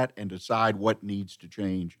admit that and decide what needs to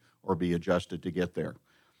change or be adjusted to get there.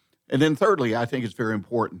 And then thirdly, I think it's very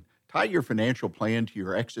important, tie your financial plan to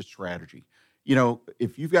your exit strategy. You know,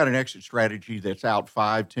 if you've got an exit strategy that's out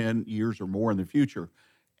 5, 10 years or more in the future,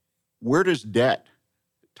 where does debt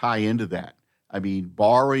tie into that? I mean,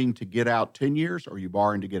 borrowing to get out 10 years, or are you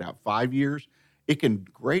borrowing to get out 5 years? It can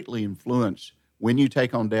greatly influence when you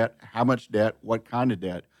take on debt, how much debt, what kind of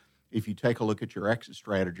debt, if you take a look at your exit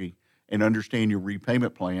strategy and understand your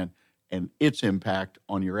repayment plan and its impact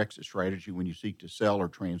on your exit strategy when you seek to sell or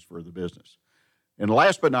transfer the business. And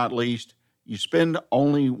last but not least, you spend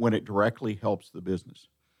only when it directly helps the business.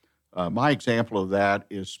 My example of that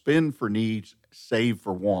is spend for needs, save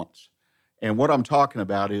for wants. And what I'm talking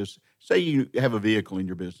about is, say you have a vehicle in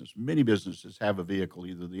your business. Many businesses have a vehicle.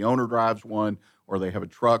 Either the owner drives one or they have a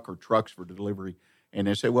truck or trucks for delivery. And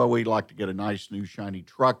they say, well, we'd like to get a nice new shiny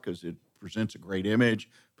truck because it presents a great image,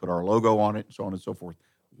 put our logo on it, and so on and so forth.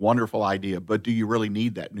 Wonderful idea. But do you really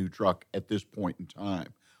need that new truck at this point in time?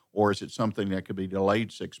 Or is it something that could be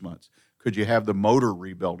delayed 6 months? Could you have the motor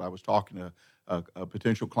rebuilt? I was talking to a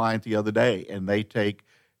potential client the other day, and they take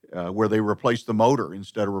where they replace the motor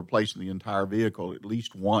instead of replacing the entire vehicle at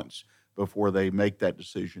least once before they make that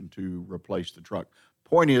decision to replace the truck.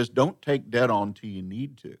 Point is, don't take debt on till you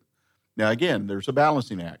need to. Now, again, there's a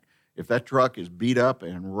balancing act. If that truck is beat up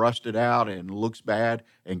and rusted out and looks bad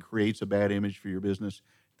and creates a bad image for your business,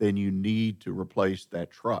 then you need to replace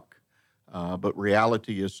that truck. But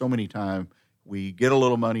reality is so many times we get a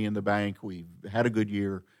little money in the bank, we've had a good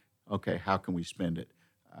year, okay, how can we spend it?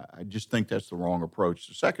 I just think that's the wrong approach.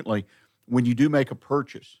 So secondly, when you do make a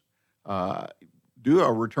purchase, do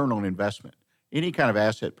a return on investment. Any kind of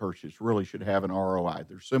asset purchase really should have an ROI.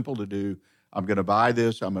 They're simple to do. I'm going to buy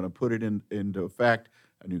this. I'm going to put it into effect,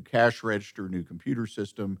 a new cash register, a new computer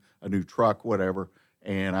system, a new truck, whatever,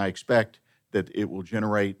 and I expect that it will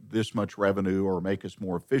generate this much revenue or make us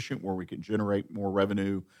more efficient where we can generate more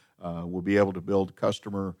revenue. We'll be able to build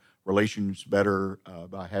customer relations better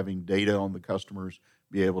by having data on the customers,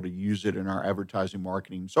 be able to use it in our advertising,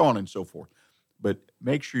 marketing, so on and so forth. But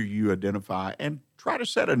make sure you identify and try to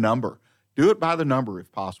set a number. Do it by the number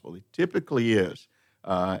if possible. It typically is,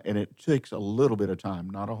 and it takes a little bit of time,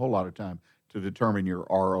 not a whole lot of time, to determine your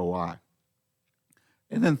ROI.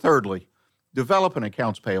 And then thirdly, develop an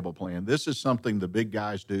accounts payable plan. This is something the big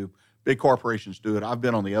guys do. Big corporations do it. I've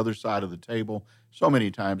been on the other side of the table so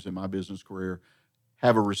many times in my business career,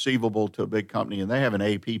 have a receivable to a big company, and they have an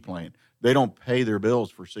AP plan. They don't pay their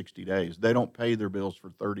bills for 60 days. They don't pay their bills for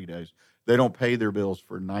 30 days. They don't pay their bills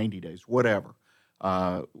for 90 days, whatever.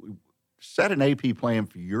 Set an AP plan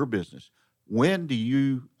for your business. When do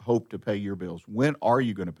you hope to pay your bills? When are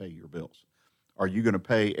you going to pay your bills? Are you going to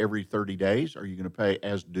pay every 30 days? Are you going to pay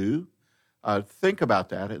as due? Think about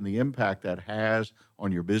that and the impact that has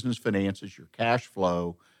on your business finances, your cash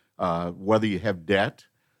flow, whether you have debt.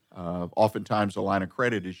 Oftentimes a line of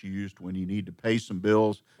credit is used when you need to pay some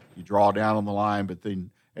bills. You draw down on the line, but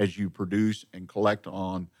then as you produce and collect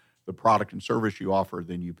on the product and service you offer,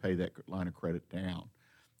 then you pay that line of credit down.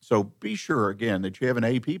 So be sure, again, that you have an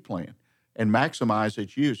AP plan and maximize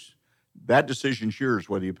its use. That decision's yours,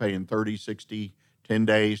 whether you pay in 30, 60, 10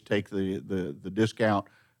 days, take the discount,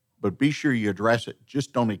 but be sure you address it.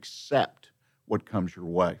 Just don't accept what comes your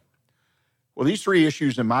way. Well, these three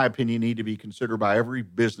issues, in my opinion, need to be considered by every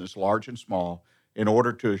business, large and small, in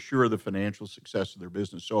order to assure the financial success of their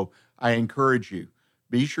business. So I encourage you,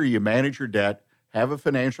 be sure you manage your debt, have a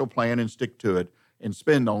financial plan and stick to it, and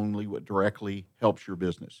spend only what directly helps your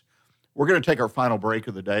business. We're going to take our final break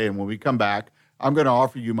of the day, and when we come back, I'm going to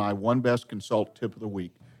offer you my One Best Consult tip of the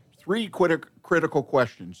week. 3 critical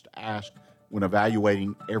questions to ask when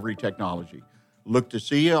evaluating every technology. Look to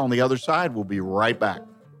see you on the other side. We'll be right back.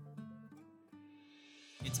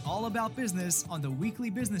 It's all about business on the Weekly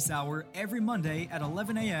Business Hour every Monday at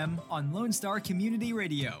 11 a.m. on Lone Star Community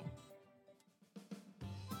Radio.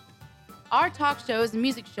 Our talk shows and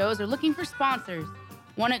music shows are looking for sponsors.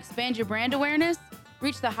 Want to expand your brand awareness?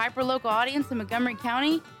 Reach the hyperlocal audience in Montgomery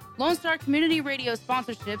County? Lone Star Community Radio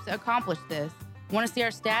sponsorships accomplish this. Want to see our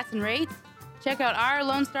stats and rates? Check out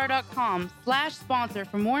irlonestar.com/sponsor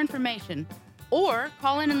for more information. Or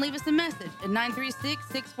call in and leave us a message at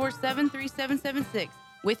 936-647-3776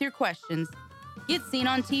 with your questions. Get seen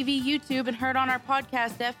on TV, YouTube, and heard on our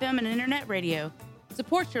podcast, FM, and internet radio.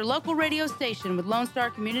 Support your local radio station with Lone Star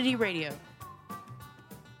Community Radio.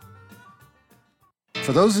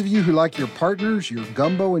 For those of you who like your partners, your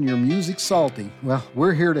gumbo, and your music salty, well,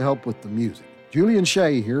 we're here to help with the music. Julian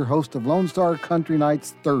Shea here, host of Lone Star Country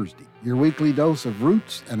Nights Thursday, your weekly dose of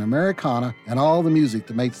roots and Americana and all the music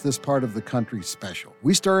that makes this part of the country special.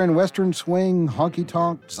 We stir in Western swing,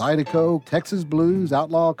 honky-tonk, Zydeco, Texas blues,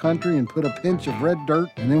 outlaw country, and put a pinch of red dirt,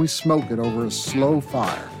 and then we smoke it over a slow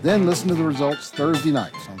fire. Then listen to the results Thursday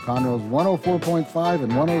nights on Conroe's 104.5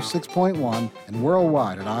 and 106.1 and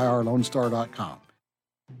worldwide at irlonestar.com.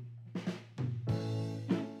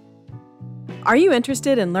 Are you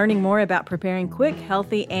interested in learning more about preparing quick,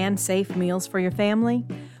 healthy, and safe meals for your family?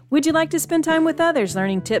 Would you like to spend time with others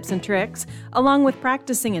learning tips and tricks, along with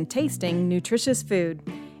practicing and tasting nutritious food?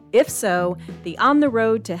 If so, the On the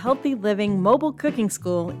Road to Healthy Living Mobile Cooking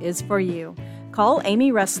School is for you. Call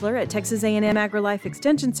Amy Ressler at Texas A&M AgriLife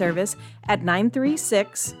Extension Service at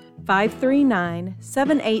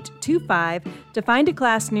 936-539-7825 to find a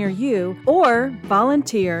class near you or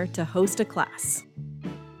volunteer to host a class.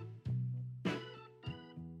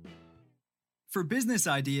 For business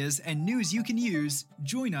ideas and news you can use,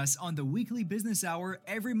 join us on the Weekly Business Hour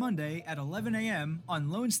every Monday at 11 a.m. on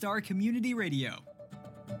Lone Star Community Radio.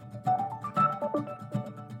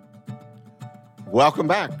 Welcome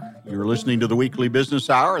back. You're listening to the Weekly Business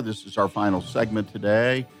Hour. This is our final segment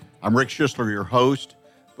today. I'm Rick Schisler, your host.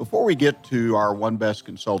 Before we get to our One Best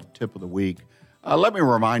Consult tip of the week, let me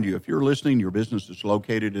remind you, if you're listening, your business is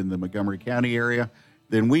located in the Montgomery County area,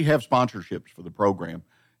 then we have sponsorships for the program.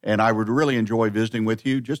 And I would really enjoy visiting with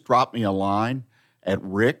you. Just drop me a line at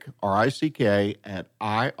Rick, R-I-C-K, at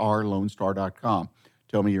irlonestar.com.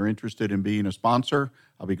 Tell me you're interested in being a sponsor.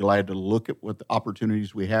 I'll be glad to look at what the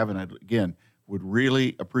opportunities we have. And I, again, would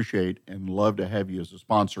really appreciate and love to have you as a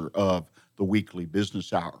sponsor of the Weekly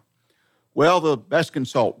Business Hour. Well, the Best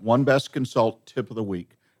Consult, One Best Consult tip of the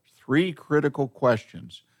week. 3 critical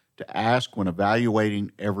questions to ask when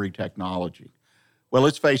evaluating every technology. Well,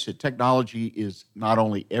 let's face it, technology is not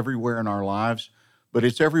only everywhere in our lives, but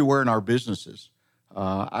it's everywhere in our businesses.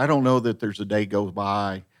 I don't know that there's a day goes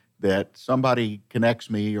by that somebody connects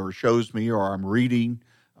me or shows me, or I'm reading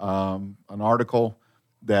an article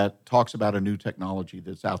that talks about a new technology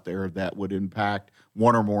that's out there that would impact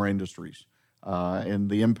one or more industries. And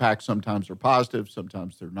the impacts sometimes are positive,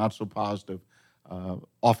 sometimes they're not so positive.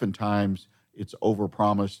 Oftentimes it's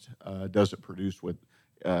overpromised, doesn't produce what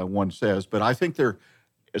one says. But I think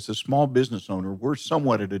as a small business owner, we're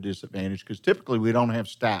somewhat at a disadvantage because typically we don't have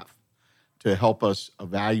staff to help us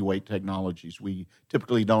evaluate technologies. We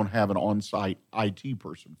typically don't have an on-site IT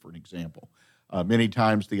person, for an example. Many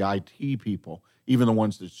times the IT people, even the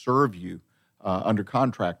ones that serve you under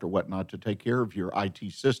contract or whatnot to take care of your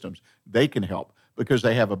IT systems, they can help because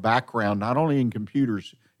they have a background not only in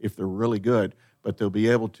computers, if they're really good, but they'll be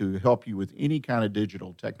able to help you with any kind of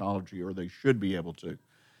digital technology, or they should be able to.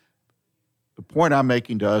 The point I'm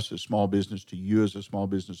making to us as small business, to you as a small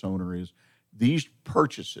business owner, is these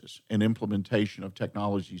purchases and implementation of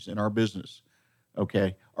technologies in our business,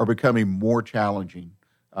 okay, are becoming more challenging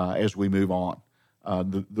as we move on.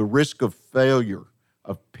 The risk of failure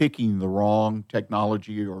of picking the wrong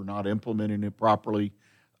technology or not implementing it properly,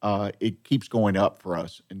 it keeps going up for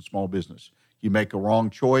us in small business. You make a wrong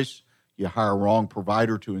choice, you hire a wrong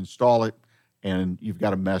provider to install it, and you've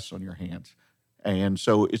got a mess on your hands. And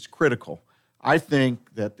so it's critical. I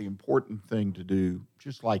think that the important thing to do,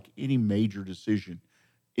 just like any major decision,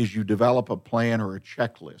 is you develop a plan or a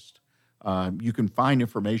checklist. You can find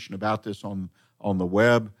information about this on the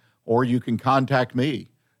web, or you can contact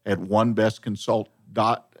me at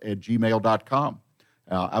onebestconsult@gmail.com.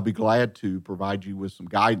 I'll be glad to provide you with some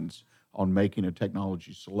guidance on making a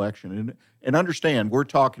technology selection. And understand, we're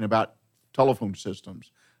talking about telephone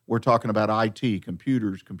systems. We're talking about IT,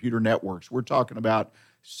 computers, computer networks. We're talking about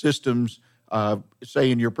systems,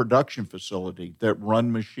 say, in your production facility that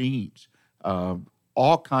run machines,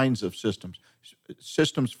 all kinds of systems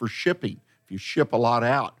for shipping. If you ship a lot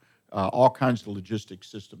out, all kinds of logistics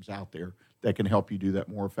systems out there that can help you do that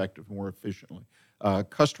more effective, more efficiently.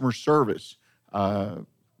 Customer service.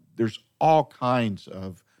 There's all kinds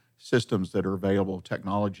of systems that are available,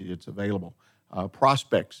 technology that's available.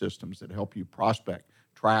 Prospect systems that help you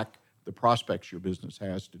track the prospects your business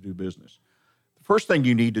has to do business. The first thing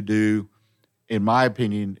you need to do, in my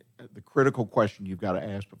opinion, the critical question you've got to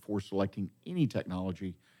ask before selecting any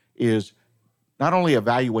technology is not only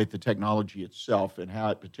evaluate the technology itself and how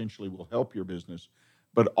it potentially will help your business,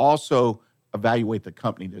 but also evaluate the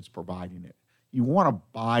company that's providing it. You want to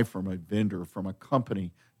buy from a vendor, from a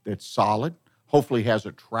company that's solid, hopefully has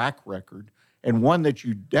a track record, and one that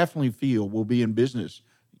you definitely feel will be in business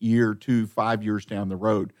year, 2, 5 years down the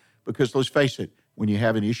road. Because let's face it, when you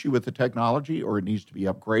have an issue with the technology or it needs to be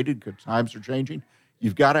upgraded because times are changing,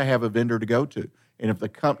 you've got to have a vendor to go to. And if the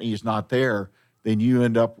company is not there, then you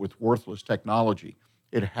end up with worthless technology.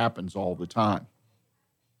 It happens all the time.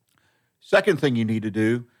 Second thing you need to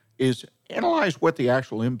do is analyze what the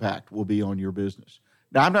actual impact will be on your business.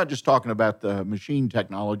 Now, I'm not just talking about the machine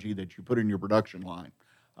technology that you put in your production line.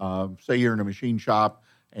 Say you're in a machine shop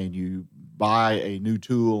and you buy a new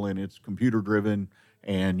tool and it's computer-driven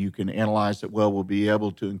and you can analyze that, well, we'll be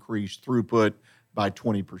able to increase throughput by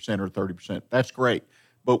 20% or 30%. That's great.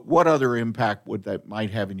 But what other impact would that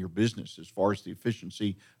might have in your business as far as the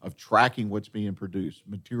efficiency of tracking what's being produced,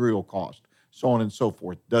 material cost, so on and so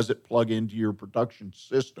forth? Does it plug into your production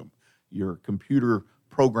system, your computer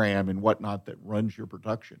program and whatnot that runs your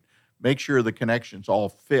production? Make sure the connections all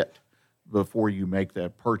fit before you make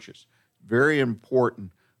that purchase. Very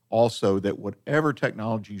important also that whatever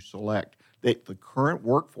technology you select, that the current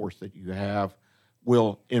workforce that you have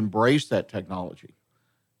will embrace that technology.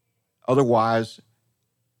 Otherwise,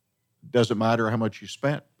 it doesn't matter how much you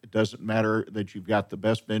spent. It doesn't matter that you've got the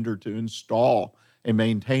best vendor to install and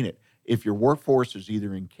maintain it. If your workforce is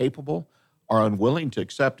either incapable or unwilling to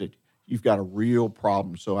accept it, you've got a real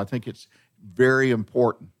problem. So I think it's very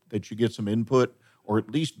important that you get some input or at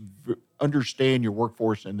least understand your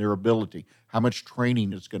workforce and their ability, how much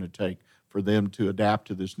training it's going to take for them to adapt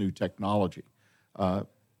to this new technology.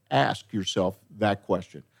 Ask yourself that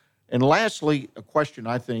question. And lastly, a question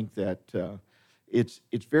I think that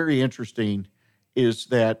it's very interesting is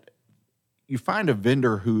that you find a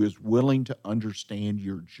vendor who is willing to understand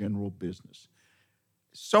your general business.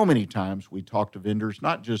 So many times we talk to vendors,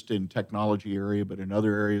 not just in technology area, but in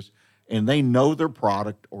other areas, and they know their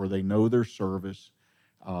product or they know their service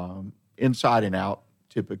inside and out,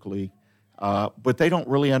 typically, but they don't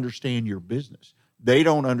really understand your business. They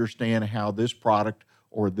don't understand how this product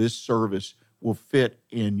or this service will fit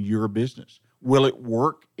in your business. Will it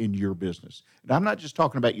work in your business? And I'm not just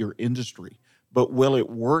talking about your industry, but will it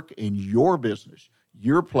work in your business,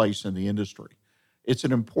 your place in the industry? It's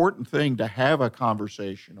an important thing to have a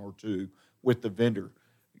conversation or two with the vendor.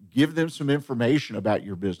 Give them some information about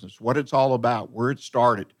your business, what it's all about, where it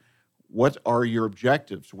started, what are your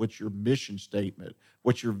objectives, what's your mission statement,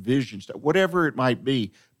 what's your vision statement, whatever it might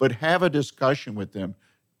be, but have a discussion with them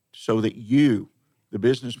so that you, the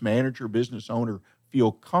business manager, business owner,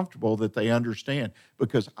 feel comfortable that they understand.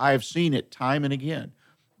 Because I've seen it time and again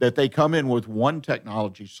that they come in with one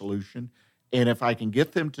technology solution, and if I can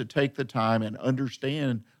get them to take the time and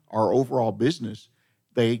understand our overall business,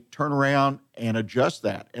 they turn around and adjust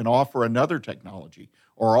that and offer another technology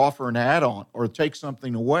or offer an add-on or take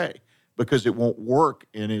something away because it won't work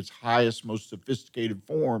in its highest, most sophisticated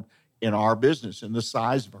form in our business, in the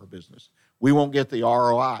size of our business. We won't get the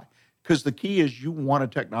ROI because the key is you want a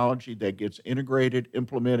technology that gets integrated,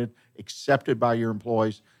 implemented, accepted by your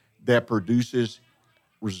employees, that produces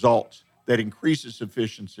results, that increases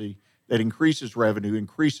efficiency, that increases revenue,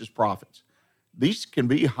 increases profits. These can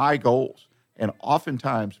be high goals. And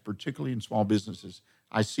oftentimes, particularly in small businesses,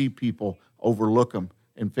 I see people overlook them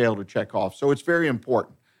and fail to check off. So it's very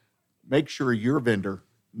important. Make sure your vendor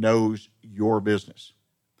knows your business.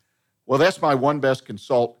 Well, that's my One Best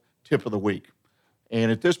Consult tip of the week.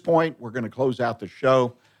 And at this point, we're going to close out the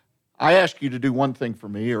show. I ask you to do one thing for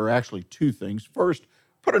me, or actually two things. First,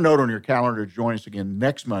 put a note on your calendar to join us again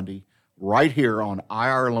next Monday, right here on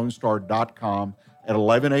irlonestar.com at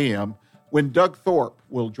 11 a.m., when Doug Thorpe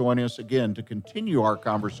will join us again to continue our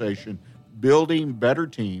conversation, building better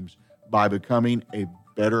teams by becoming a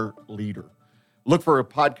better leader. Look for a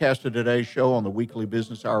podcast of today's show on the Weekly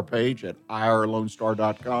Business Hour page at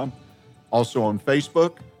irlonestar.com. Also on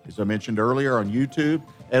Facebook, as I mentioned earlier, on YouTube,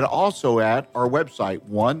 and also at our website,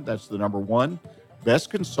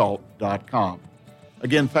 bestconsult.com.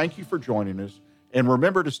 Again, thank you for joining us. And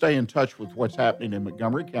remember to stay in touch with what's happening in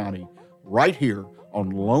Montgomery County right here on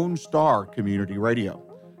Lone Star Community Radio.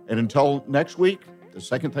 And until next week, the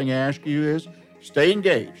second thing I ask you is stay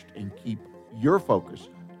engaged and keep your focus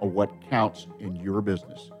on what counts in your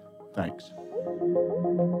business. Thanks.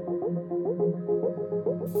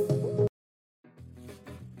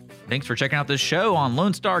 Thanks for checking out this show on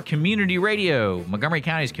Lone Star Community Radio, Montgomery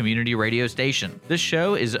County's community radio station. This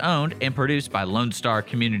show is owned and produced by Lone Star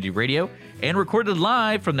Community Radio and recorded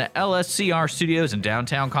live from the LSCR studios in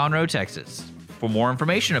downtown Conroe, Texas. For more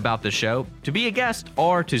information about the show, to be a guest,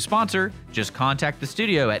 or to sponsor, just contact the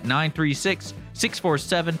studio at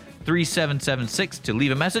 936-647-3776 to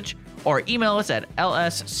leave a message, or email us at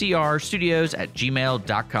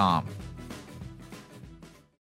lscrstudios@gmail.com.